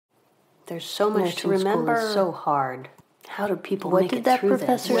There's so much to remember. School is so hard. How do people make it through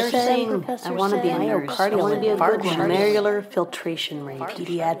this? What did that professor say? I want to be a nurse. I want to be a good glomerular filtration rate,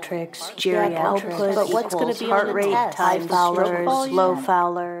 pediatrics, geriatrics, but what's going to be heart on the rate, test? high Fowlers, low Yeah.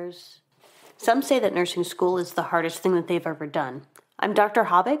 Fowlers. Some say that nursing school is the hardest thing that they've ever done. I'm Dr.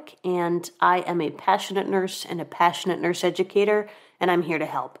 Hobick, and I am a passionate nurse and a passionate nurse educator, and I'm here to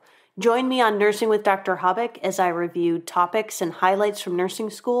help. Join me on Nursing with Dr. Hobick as I review topics and highlights from nursing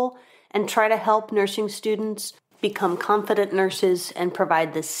school and try to help nursing students become confident nurses and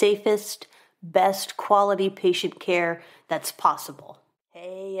provide the safest, best quality patient care that's possible.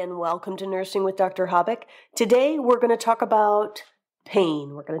 Hey, and welcome to Nursing with Dr. Hobick. Today, we're going to talk about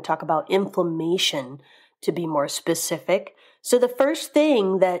pain. We're going to talk about inflammation, to be more specific. So the first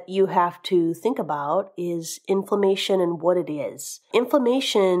thing that you have to think about is inflammation and what it is.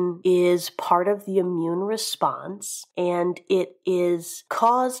 Inflammation is part of the immune response, and it is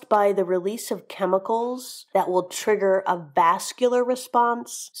caused by the release of chemicals that will trigger a vascular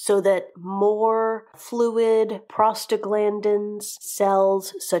response so that more fluid, prostaglandins,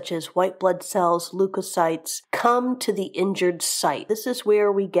 cells such as white blood cells, leukocytes, come to the injured site. This is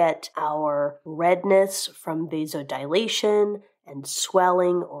where we get our redness from vasodilation and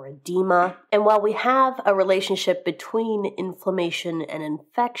swelling or edema. And while we have a relationship between inflammation and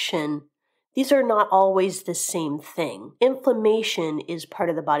infection, these are not always the same thing. Inflammation is part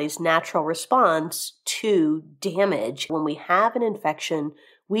of the body's natural response to damage. When we have an infection,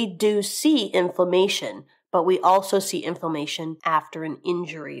 we do see inflammation, but we also see inflammation after an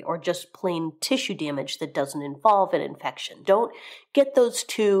injury or just plain tissue damage that doesn't involve an infection. Don't get those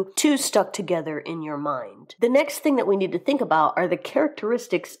two stuck together in your mind. The next thing that we need to think about are the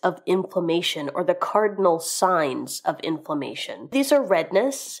characteristics of inflammation or the cardinal signs of inflammation. These are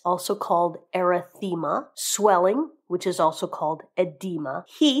redness, also called erythema, swelling, which is also called edema,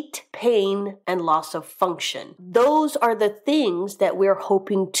 heat, pain, and loss of function. Those are the things that we're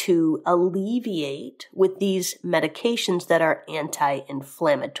hoping to alleviate with these medications that are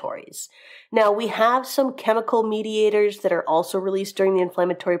anti-inflammatories. Now, we have some chemical mediators that are also released during the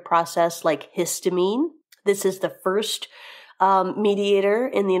inflammatory process, like histamine. This is the first mediator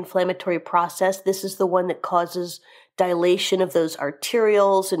in the inflammatory process. This is the one that causes dilation of those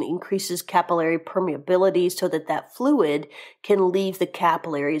arterioles and increases capillary permeability so that that fluid can leave the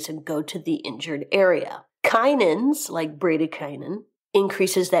capillaries and go to the injured area. Kinins, like bradykinin,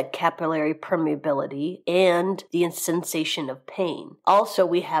 increases that capillary permeability and the sensation of pain. Also,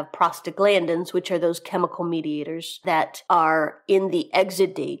 we have prostaglandins, which are those chemical mediators that are in the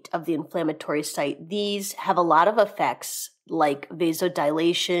exudate of the inflammatory site. These have a lot of effects like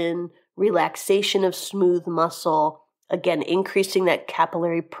vasodilation, relaxation of smooth muscle, again, increasing that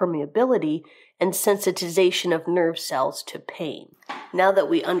capillary permeability and sensitization of nerve cells to pain. Now that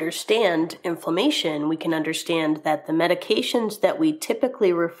we understand inflammation, we can understand that the medications that we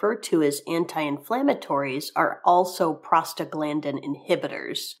typically refer to as anti-inflammatories are also prostaglandin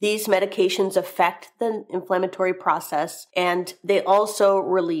inhibitors. These medications affect the inflammatory process, and they also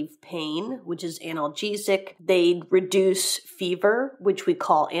relieve pain, which is analgesic. They reduce fever, which we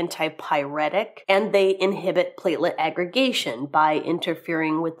call antipyretic, and they inhibit platelet aggregation by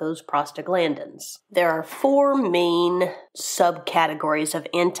interfering with those prostaglandins. There are four main subcategories of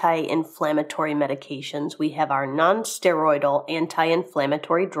anti-inflammatory medications. We have our non-steroidal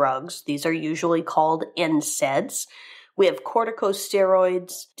anti-inflammatory drugs. These are usually called NSAIDs. We have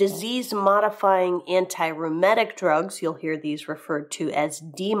corticosteroids, disease-modifying anti-rheumatic drugs. You'll hear these referred to as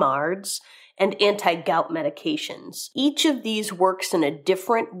DMARDs, and anti-gout medications. Each of these works in a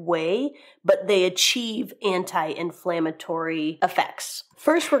different way, but they achieve anti-inflammatory effects.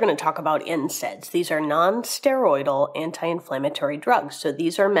 First, we're going to talk about NSAIDs. These are non-steroidal anti-inflammatory drugs. So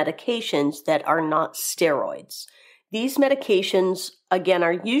these are medications that are not steroids. These medications, again,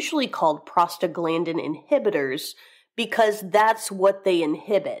 are usually called prostaglandin inhibitors because that's what they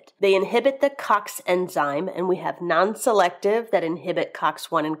inhibit. They inhibit the COX enzyme, and we have non-selective that inhibit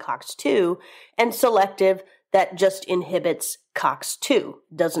COX-1 and COX-2, and selective that just inhibits COX-2.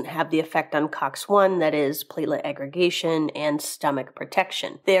 Doesn't have the effect on COX-1, that is platelet aggregation and stomach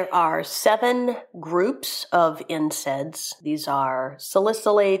protection. There are 7 groups of NSAIDs. These are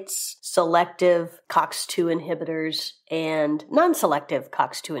salicylates, selective COX-2 inhibitors, and non-selective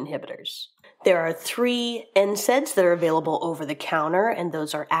COX-2 inhibitors. There are 3 NSAIDs that are available over the counter, and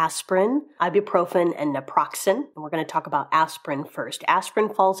those are aspirin, ibuprofen, and naproxen. And we're going to talk about aspirin first.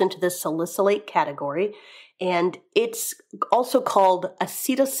 Aspirin falls into the salicylate category, and it's also called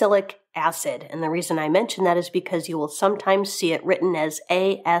acetylsalicylic acid. And the reason I mention that is because you will sometimes see it written as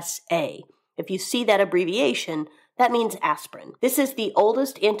ASA. If you see that abbreviation, That means aspirin. This is the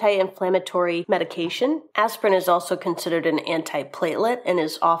oldest anti-inflammatory medication. Aspirin is also considered an antiplatelet and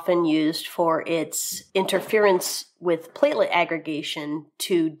is often used for its interference with platelet aggregation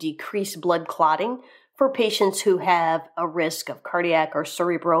to decrease blood clotting for patients who have a risk of cardiac or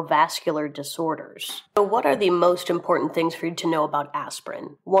cerebrovascular disorders. So what are the most important things for you to know about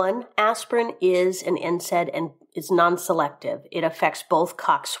aspirin? 1, aspirin is an NSAID and is non-selective. It affects both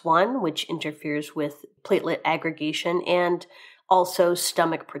COX-1, which interferes with platelet aggregation, and also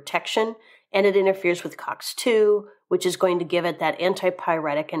stomach protection, and it interferes with COX-2, which is going to give it that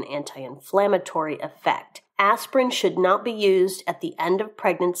antipyretic and anti-inflammatory effect. Aspirin should not be used at the end of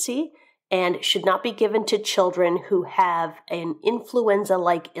pregnancy and should not be given to children who have an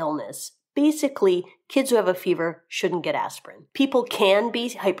influenza-like illness. Basically, kids who have a fever shouldn't get aspirin. People can be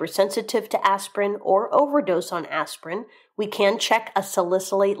hypersensitive to aspirin or overdose on aspirin. We can check a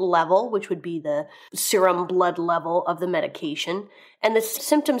salicylate level, which would be the serum blood level of the medication. And the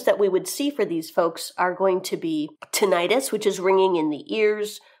symptoms that we would see for these folks are going to be tinnitus, which is ringing in the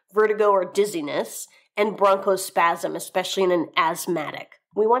ears, vertigo or dizziness, and bronchospasm, especially in an asthmatic.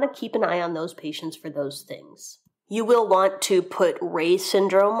 We want to keep an eye on those patients for those things. You will want to put Reye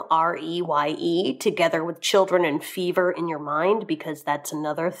syndrome, R-E-Y-E, together with children and fever in your mind, because that's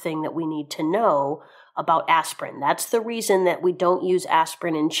another thing that we need to know about aspirin. That's the reason that we don't use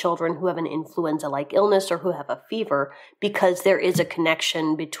aspirin in children who have an influenza-like illness or who have a fever, because there is a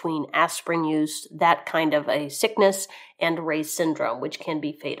connection between aspirin use, that kind of a sickness, and Reye syndrome, which can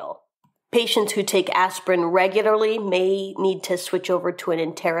be fatal. Patients who take aspirin regularly may need to switch over to an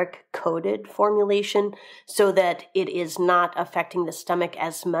enteric-coated formulation so that it is not affecting the stomach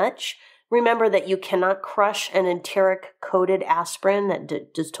as much. Remember that you cannot crush an enteric-coated aspirin.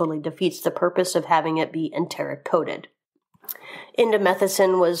 That just totally defeats the purpose of having it be enteric-coated.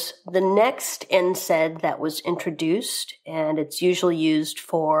 Indomethacin was the next NSAID that was introduced, and it's usually used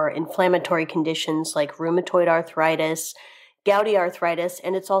for inflammatory conditions like rheumatoid arthritis, gouty arthritis,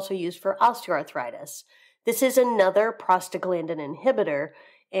 and it's also used for osteoarthritis. This is another prostaglandin inhibitor,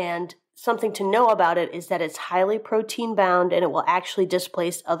 and something to know about it is that it's highly protein-bound and it will actually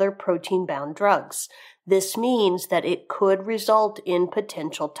displace other protein-bound drugs. This means that it could result in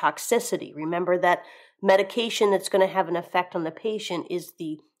potential toxicity. Remember that medication that's going to have an effect on the patient is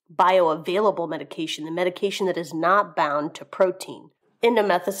the bioavailable medication, the medication that is not bound to protein.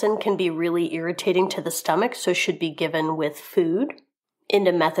 Indomethacin can be really irritating to the stomach, so should be given with food.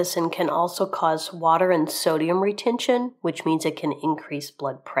 Indomethacin can also cause water and sodium retention, which means it can increase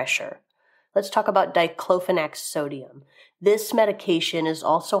blood pressure. Let's talk about diclofenac sodium. This medication is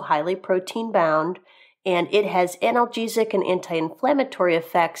also highly protein-bound, and it has analgesic and anti-inflammatory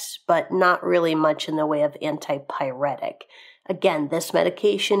effects, but not really much in the way of antipyretic. Again, this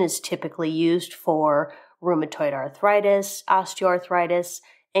medication is typically used for rheumatoid arthritis, osteoarthritis,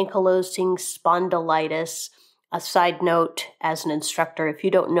 ankylosing spondylitis. A side note, as an instructor, if you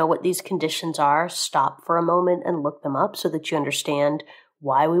don't know what these conditions are, stop for a moment and look them up so that you understand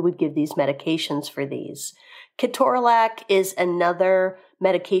why we would give these medications for these. Ketorolac is another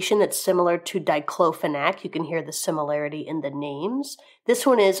medication that's similar to diclofenac. You can hear the similarity in the names. This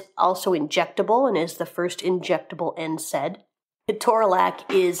one is also injectable and is the first injectable NSAID.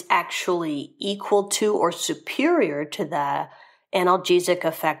 Ketorolac is actually equal to or superior to the analgesic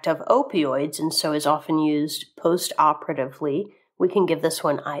effect of opioids, and so is often used post-operatively. We can give this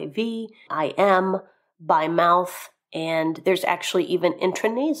one IV, IM, by mouth, and there's actually even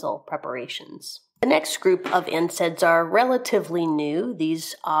intranasal preparations. The next group of NSAIDs are relatively new.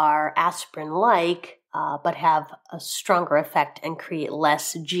 These are aspirin-like, but have a stronger effect and create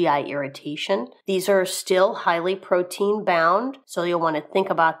less GI irritation. These are still highly protein bound, so you'll want to think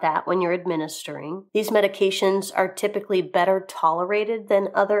about that when you're administering. These medications are typically better tolerated than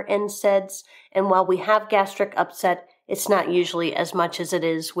other NSAIDs, and while we have gastric upset, it's not usually as much as it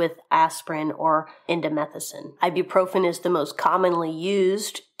is with aspirin or indomethacin. Ibuprofen is the most commonly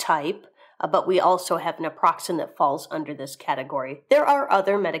used type, but we also have naproxen that falls under this category. There are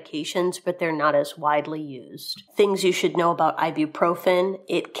other medications, but they're not as widely used. Things you should know about ibuprofen: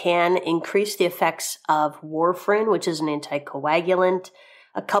 it can increase the effects of warfarin, which is an anticoagulant,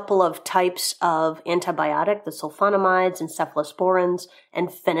 a couple of types of antibiotic, the sulfonamides and cephalosporins, and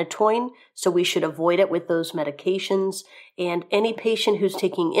phenytoin, so we should avoid it with those medications. And any patient who's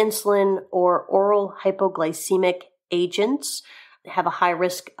taking insulin or oral hypoglycemic agents have a high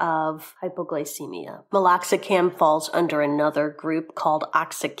risk of hypoglycemia. Meloxicam falls under another group called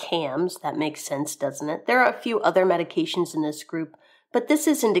oxycams. That makes sense, doesn't it? There are a few other medications in this group, but this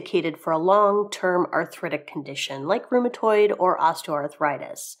is indicated for a long-term arthritic condition like rheumatoid or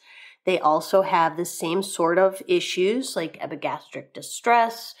osteoarthritis. They also have the same sort of issues like epigastric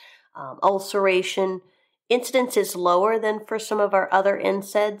distress, ulceration. Incidence is lower than for some of our other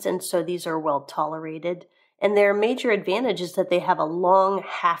NSAIDs, and so these are well tolerated. And their major advantage is that they have a long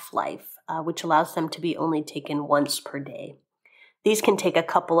half-life, which allows them to be only taken once per day. These can take a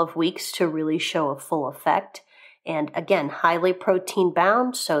couple of weeks to really show a full effect. And again, highly protein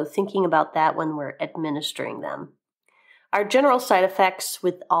bound, so thinking about that when we're administering them. Our general side effects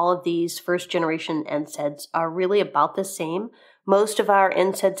with all of these first-generation NSAIDs are really about the same. Most of our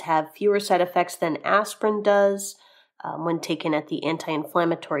NSAIDs have fewer side effects than aspirin does when taken at the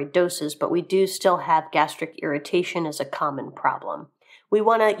anti-inflammatory doses, but we do still have gastric irritation as a common problem. We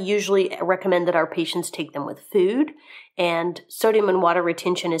want to usually recommend that our patients take them with food, and sodium and water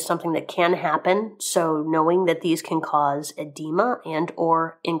retention is something that can happen, so knowing that these can cause edema and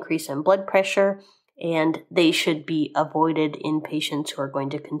or increase in blood pressure, and they should be avoided in patients who are going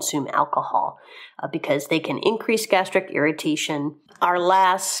to consume alcohol because they can increase gastric irritation. Our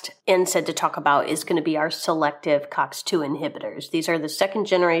last NSAID to talk about is going to be our selective COX-2 inhibitors. These are the second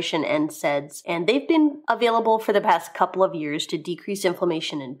generation NSAIDs, and they've been available for the past couple of years to decrease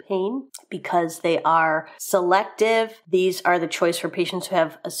inflammation and pain because they are selective. These are the choice for patients who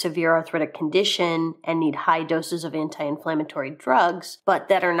have a severe arthritic condition and need high doses of anti-inflammatory drugs, but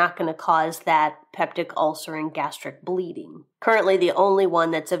that are not going to cause that peptic ulcer and gastric bleeding. Currently, the only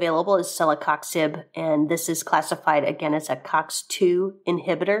one that's available is celecoxib, and this is classified again as a COX-2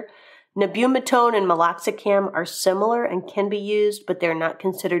 inhibitor. Nabumetone and meloxicam are similar and can be used, but they're not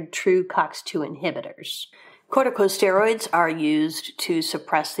considered true COX-2 inhibitors. Corticosteroids are used to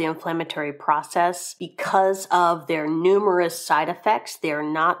suppress the inflammatory process. Because of their numerous side effects, they are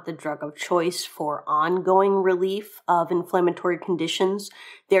not the drug of choice for ongoing relief of inflammatory conditions.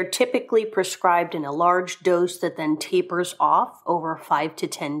 They're typically prescribed in a large dose that then tapers off over 5 to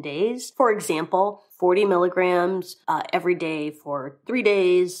 10 days. For example, 40 milligrams every day for 3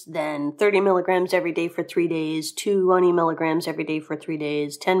 days, then 30 milligrams every day for 3 days, 20 milligrams every day for 3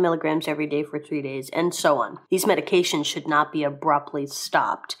 days, 10 milligrams every day for 3 days, and so on. These medications should not be abruptly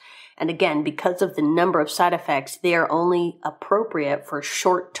stopped. And again, because of the number of side effects, they are only appropriate for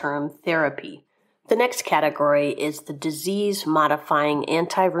short-term therapy. The next category is the disease-modifying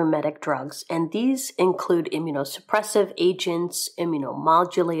anti-rheumatic drugs, and these include immunosuppressive agents,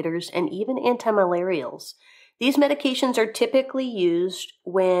 immunomodulators, and even antimalarials. These medications are typically used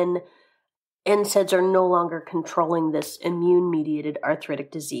when NSAIDs are no longer controlling this immune-mediated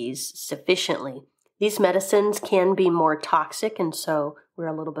arthritic disease sufficiently. These medicines can be more toxic, and so we're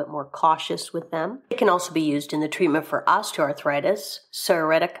a little bit more cautious with them. They can also be used in the treatment for osteoarthritis,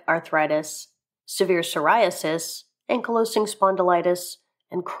 psoriatic arthritis, severe psoriasis, ankylosing spondylitis,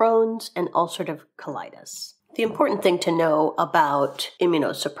 and Crohn's and ulcerative colitis. The important thing to know about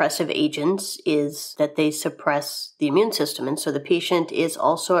immunosuppressive agents is that they suppress the immune system, and so the patient is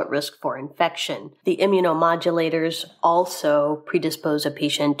also at risk for infection. The immunomodulators also predispose a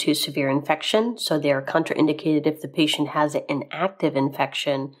patient to severe infection, so they are contraindicated if the patient has an active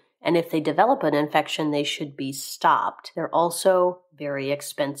infection, and if they develop an infection, they should be stopped. They're also very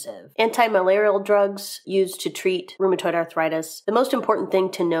expensive. Antimalarial drugs used to treat rheumatoid arthritis. The most important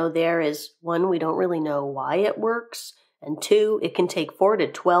thing to know there is, 1, we don't really know why it works, and 2, it can take 4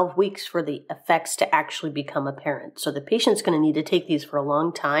 to 12 weeks for the effects to actually become apparent. So the patient's going to need to take these for a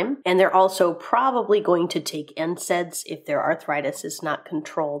long time, and they're also probably going to take NSAIDs if their arthritis is not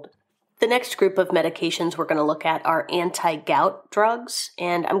controlled. The next group of medications we're going to look at are anti-gout drugs,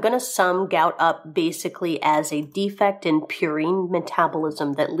 and I'm going to sum gout up basically as a defect in purine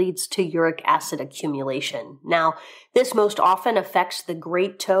metabolism that leads to uric acid accumulation. Now, this most often affects the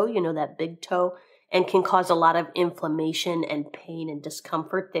great toe, that big toe, and can cause a lot of inflammation and pain and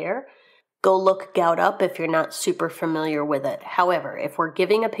discomfort there. Go look gout up if you're not super familiar with it. However, if we're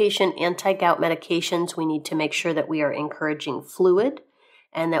giving a patient anti-gout medications, we need to make sure that we are encouraging fluid,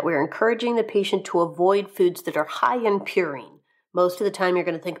 and that we're encouraging the patient to avoid foods that are high in purine. Most of the time, you're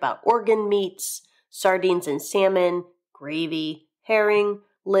going to think about organ meats, sardines and salmon, gravy, herring,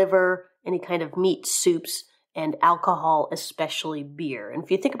 liver, any kind of meat soups, and alcohol, especially beer. And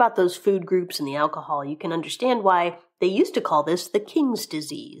if you think about those food groups and the alcohol, you can understand why they used to call this the king's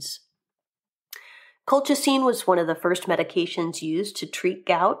disease. Colchicine was one of the first medications used to treat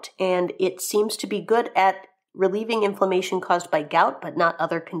gout, and it seems to be good at relieving inflammation caused by gout, but not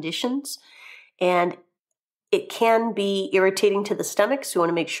other conditions. And it can be irritating to the stomach, so we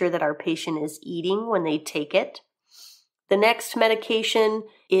want to make sure that our patient is eating when they take it. The next medication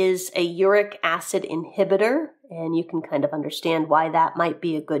is a uric acid inhibitor, and you can kind of understand why that might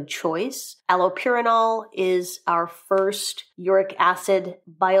be a good choice. Allopurinol is our first uric acid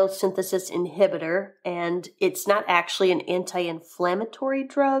biosynthesis inhibitor, and it's not actually an anti-inflammatory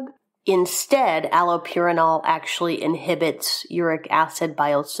drug. Instead, allopurinol actually inhibits uric acid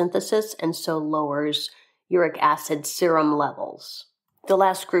biosynthesis and so lowers uric acid serum levels. The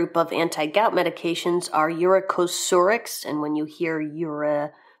last group of anti-gout medications are uricosurics, and when you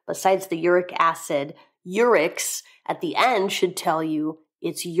hear besides the uric acid, urics at the end should tell you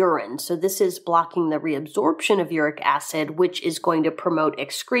it's urine. So this is blocking the reabsorption of uric acid, which is going to promote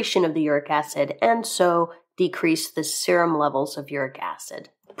excretion of the uric acid and so decrease the serum levels of uric acid.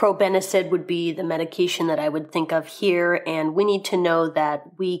 Probenecid would be the medication that I would think of here, and we need to know that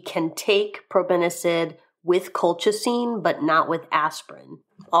we can take probenecid with colchicine, but not with aspirin.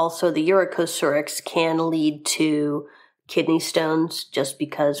 Also, the uricosurics can lead to kidney stones just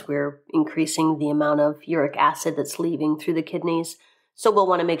because we're increasing the amount of uric acid that's leaving through the kidneys. So we'll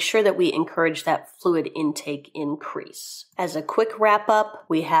want to make sure that we encourage that fluid intake increase. As a quick wrap up,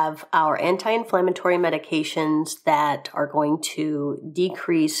 we have our anti-inflammatory medications that are going to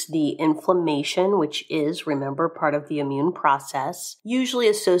decrease the inflammation, which is, remember, part of the immune process, usually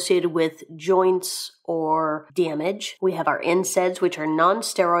associated with joints or damage. We have our NSAIDs, which are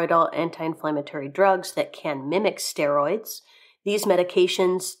non-steroidal anti-inflammatory drugs that can mimic steroids. These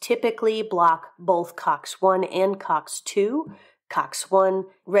medications typically block both COX-1 and COX-2. COX-1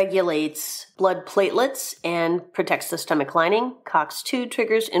 regulates blood platelets and protects the stomach lining. COX-2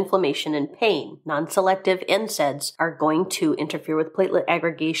 triggers inflammation and pain. Non-selective NSAIDs are going to interfere with platelet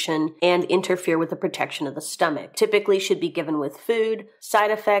aggregation and interfere with the protection of the stomach. Typically should be given with food.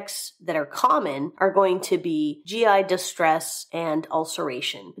 Side effects that are common are going to be GI distress and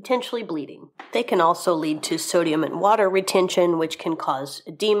ulceration, potentially bleeding. They can also lead to sodium and water retention, which can cause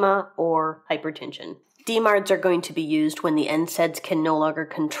edema or hypertension. DMARDs are going to be used when the NSAIDs can no longer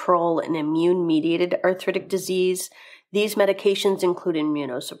control an immune-mediated arthritic disease. These medications include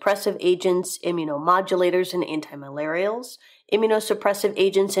immunosuppressive agents, immunomodulators, and antimalarials. Immunosuppressive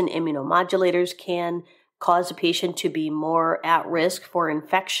agents and immunomodulators can cause a patient to be more at risk for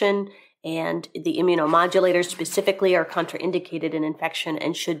infection, and the immunomodulators specifically are contraindicated in infection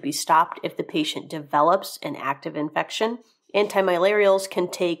and should be stopped if the patient develops an active infection. Antimalarials can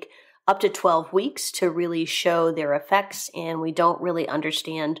take up to 12 weeks to really show their effects, and we don't really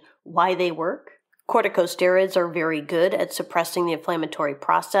understand why they work. Corticosteroids are very good at suppressing the inflammatory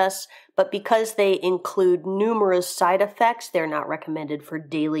process, but because they include numerous side effects, they're not recommended for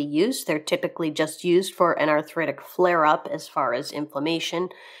daily use. They're typically just used for an arthritic flare-up as far as inflammation,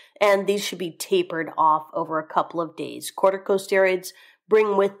 and these should be tapered off over a couple of days. Corticosteroids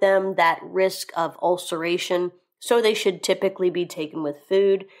bring with them that risk of ulceration, so they should typically be taken with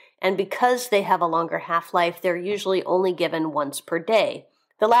food. And because they have a longer half-life, they're usually only given once per day.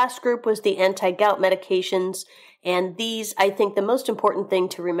 The last group was the anti-gout medications, and these, I think the most important thing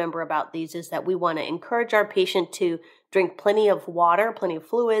to remember about these is that we want to encourage our patient to drink plenty of water, plenty of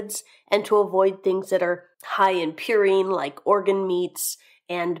fluids, and to avoid things that are high in purine, like organ meats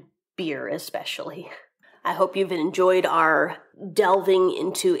and beer especially. I hope you've enjoyed our delving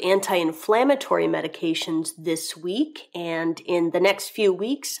into anti-inflammatory medications this week. And in the next few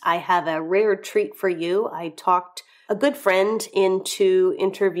weeks, I have a rare treat for you. I talked a good friend into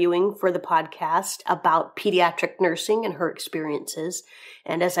interviewing for the podcast about pediatric nursing and her experiences.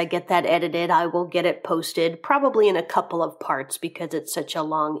 And as I get that edited, I will get it posted probably in a couple of parts because it's such a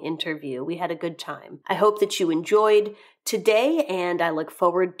long interview. We had a good time. I hope that you enjoyed today, and I look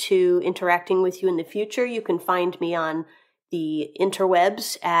forward to interacting with you in the future. You can find me on the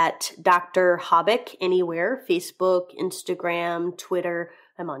interwebs at Dr. Hobbick anywhere, Facebook, Instagram, Twitter.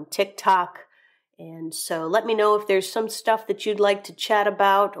 I'm on TikTok. And so let me know if there's some stuff that you'd like to chat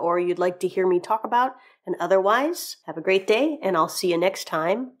about or you'd like to hear me talk about. And otherwise, have a great day, and I'll see you next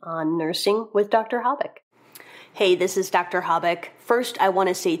time on Nursing with Dr. Hobbick. Hey, this is Dr. Hobbick. First, I want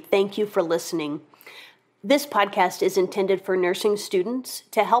to say thank you for listening. This podcast is intended for nursing students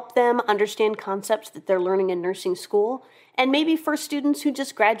to help them understand concepts that they're learning in nursing school, and maybe for students who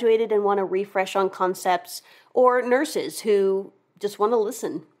just graduated and want to refresh on concepts, or nurses who just want to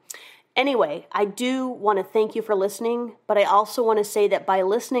listen. Anyway, I do want to thank you for listening, but I also want to say that by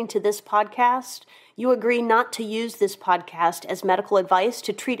listening to this podcast, you agree not to use this podcast as medical advice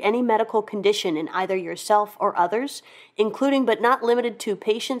to treat any medical condition in either yourself or others, including but not limited to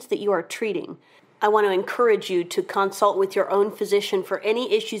patients that you are treating. I want to encourage you to consult with your own physician for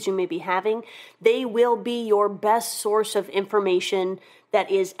any issues you may be having. They will be your best source of information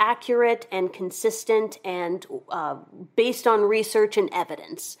that is accurate and consistent and based on research and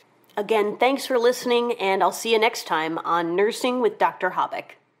evidence. Again, thanks for listening, and I'll see you next time on Nursing with Dr.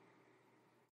 Habeck.